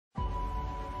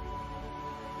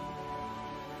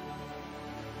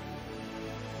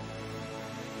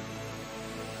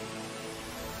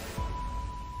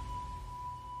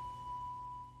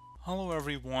Hello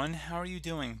everyone, how are you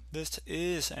doing? This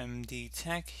is MD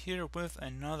Tech here with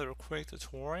another quick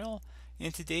tutorial.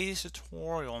 In today's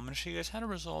tutorial, I'm going to show you guys how to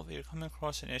resolve if you're coming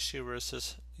across an issue where it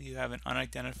says you have an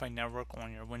unidentified network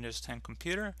on your Windows 10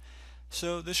 computer.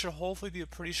 So this should hopefully be a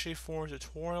pretty straightforward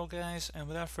tutorial, guys, and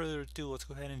without further ado, let's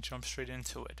go ahead and jump straight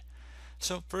into it.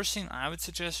 So first thing I would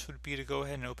suggest would be to go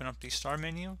ahead and open up the Start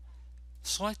menu.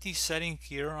 Select the setting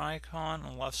gear icon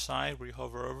on the left side where you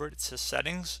hover over it. It says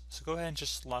settings, so go ahead and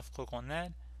just left click on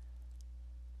that.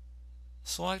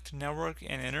 Select network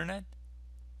and internet,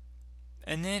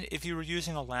 and then if you were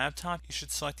using a laptop you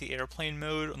should select the airplane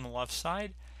mode on the left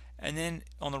side, and then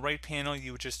on the right panel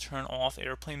you would just turn off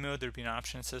airplane mode. There'd be an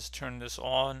option that says turn this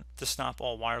on to stop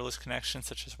all wireless connections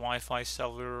such as Wi-Fi,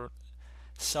 cellular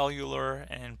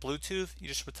and Bluetooth. You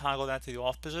just would toggle that to the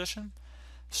off position.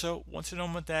 So once you're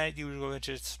done with that, you would go ahead and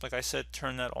just, like I said,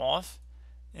 turn that off,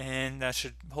 and that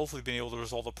should hopefully be able to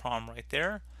resolve the problem right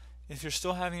there. If you're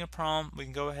still having a problem, we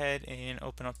can go ahead and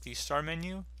open up the Start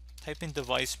menu, type in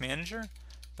Device Manager.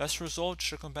 Best result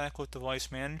should come back with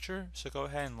Device Manager, so go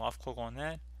ahead and left click on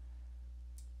that.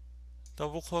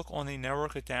 Double click on the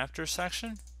Network Adapter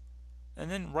section, and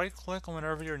then right click on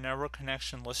whatever your network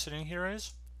connection listed in here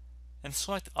is, and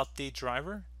select Update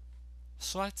Driver.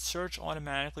 Select Search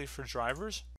Automatically for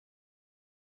Drivers.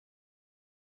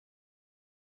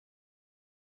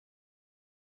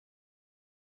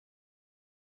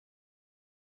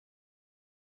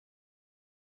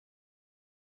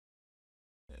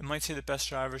 It might say the best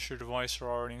drivers for your device are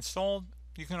already installed.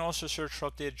 You can also search for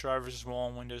updated drivers as well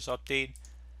on Windows Update.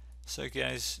 So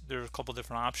guys, there are a couple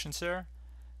different options there.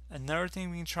 Another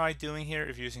thing we can try doing here,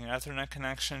 if you're using an Ethernet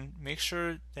connection, make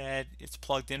sure that it's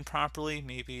plugged in properly.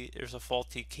 Maybe there's a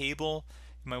faulty cable.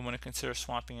 You might want to consider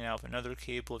swapping it out with another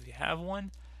cable if you have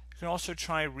one. You can also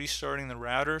try restarting the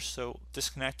router, so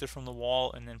disconnect it from the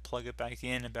wall and then plug it back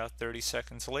in about 30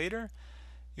 seconds later.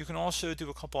 You can also do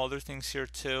a couple other things here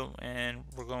too, and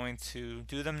we're going to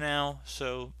do them now.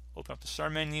 So open up the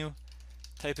Start menu,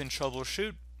 type in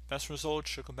troubleshoot. Best result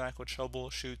should come back with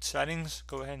troubleshoot settings.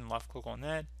 Go ahead and left click on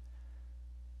that.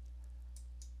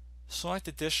 Select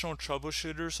additional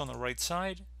troubleshooters on the right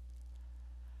side,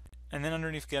 and then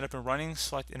underneath Get Up and Running,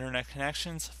 select Internet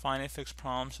Connections, find and fix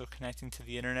problems with connecting to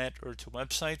the internet or to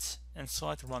websites, and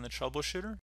select Run the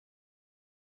Troubleshooter.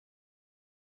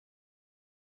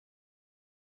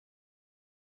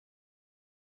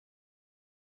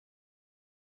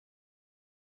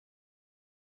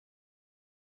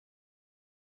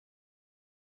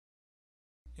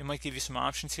 It might give you some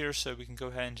options here, so we can go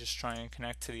ahead and just try and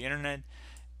connect to the internet,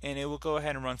 and it will go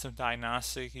ahead and run some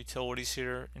diagnostic utilities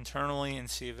here internally and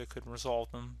see if it could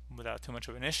resolve them without too much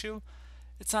of an issue.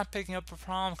 It's not picking up a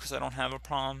problem because I don't have a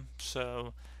problem,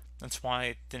 so that's why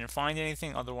it didn't find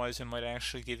anything. Otherwise it might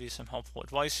actually give you some helpful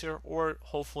advice here, or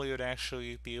hopefully it would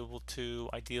actually be able to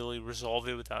ideally resolve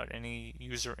it without any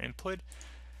user input.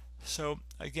 So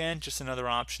again, just another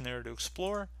option there to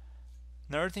explore.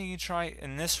 Another thing you can try,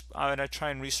 and this I would try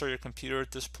and restart your computer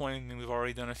at this point. I mean, we've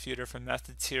already done a few different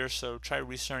methods here, so try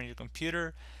restarting your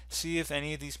computer, see if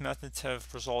any of these methods have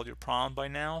resolved your problem by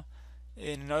now.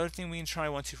 And another thing we can try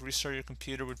once you've restarted your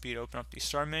computer would be to open up the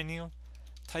Start menu,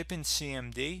 type in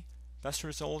CMD. Best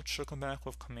result should come back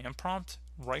with command prompt.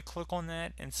 Right click on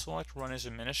that and select Run as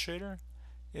Administrator.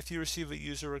 If you receive a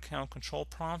user account control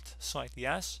prompt, select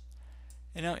Yes.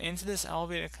 And now into this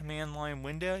elevated command line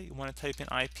window, you want to type in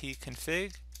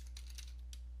ipconfig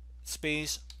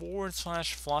space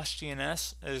 /flush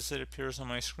DNS as it appears on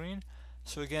my screen.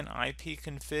 So again,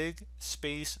 ipconfig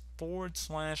space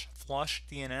 /flush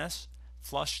DNS.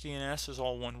 Flush DNS is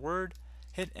all one word.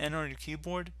 Hit enter on your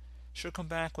keyboard. Should come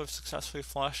back with successfully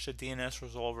flushed the DNS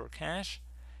resolver cache.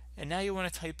 And now you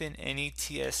want to type in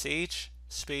netsh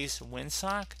space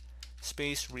winsock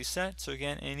space reset. So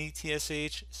again,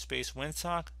 netsh space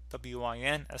winsock,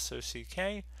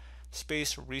 WINSOCK,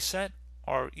 space reset,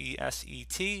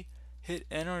 RESET. Hit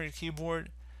enter on your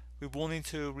keyboard. We will need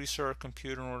to restart our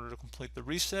computer in order to complete the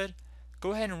reset.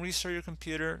 Go ahead and restart your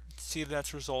computer, see if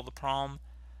that's resolved the problem.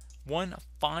 One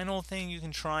final thing you can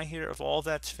try here, if all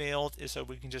that's failed, is that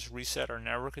we can just reset our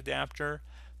network adapter.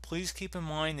 Please keep in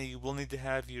mind that you will need to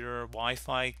have your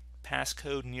Wi-Fi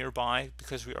passcode nearby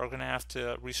because we are going to have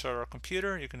to restart our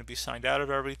computer. You're going to be signed out of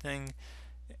everything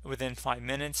within 5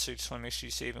 minutes, so you just want to make sure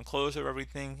you save and close of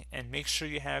everything, and make sure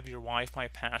you have your Wi-Fi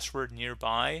password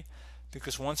nearby,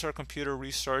 because once our computer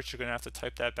restarts you're going to have to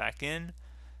type that back in.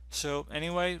 So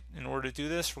anyway, in order to do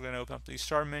this, we're going to open up the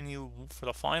Start menu for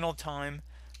the final time,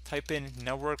 type in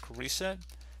network reset.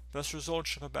 Best result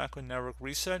should come back with network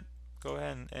reset. Go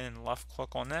ahead and left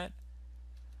click on that.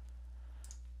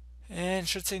 And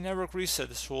should say network reset.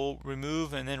 This will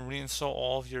remove and then reinstall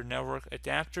all of your network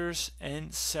adapters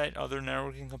and set other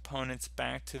networking components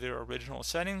back to their original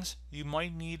settings. You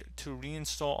might need to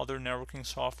reinstall other networking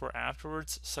software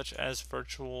afterwards, such as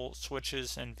virtual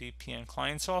switches and VPN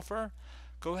client software.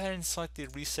 Go ahead and select the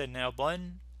reset now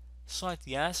button. Select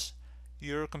yes.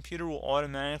 Your computer will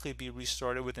automatically be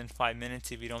restarted within 5 minutes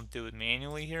if you don't do it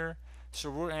manually here. So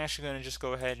we're actually going to just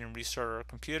go ahead and restart our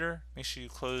computer. Make sure you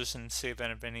close and save out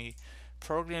of any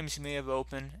programs you may have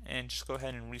open, and just go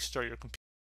ahead and restart your computer.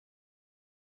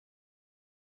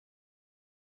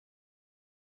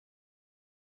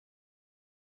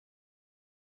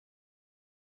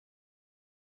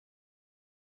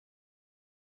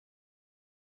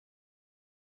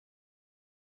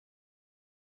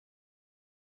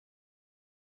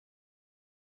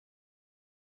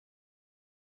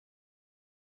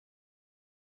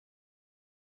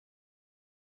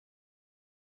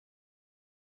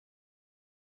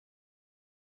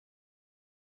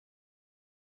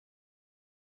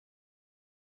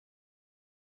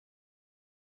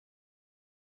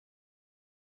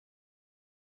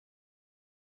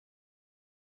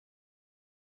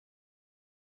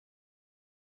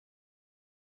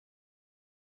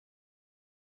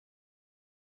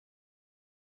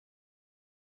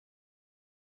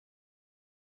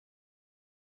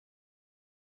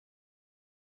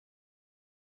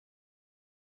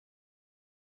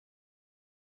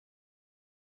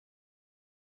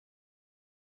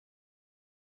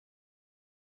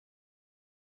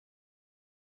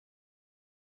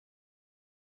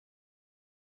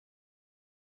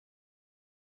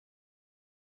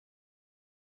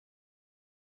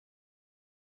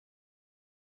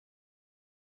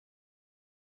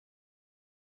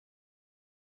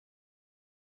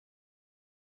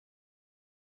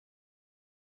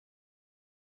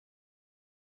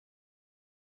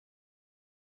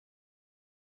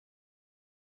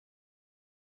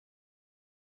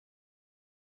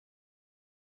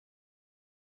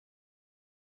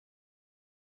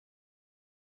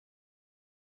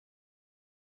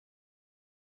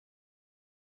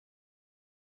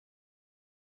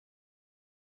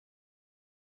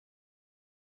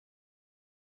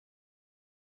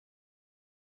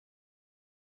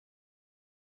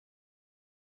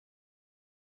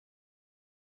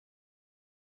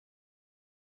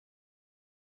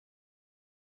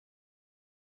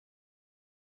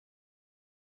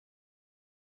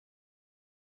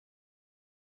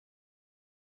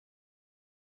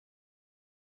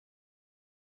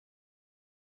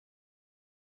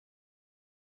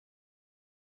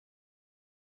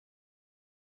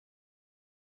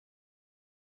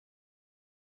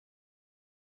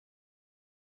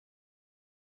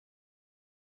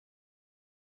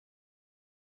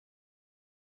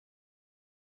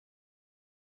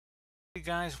 Hey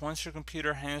guys, once your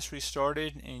computer has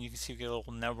restarted, and you can see you get a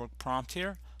little network prompt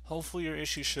here, hopefully your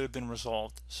issue should have been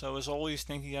resolved. So as always,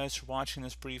 thank you guys for watching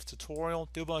this brief tutorial.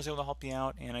 Do hope I was able to help you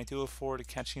out, and I do look forward to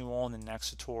catching you all in the next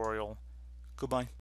tutorial. Goodbye.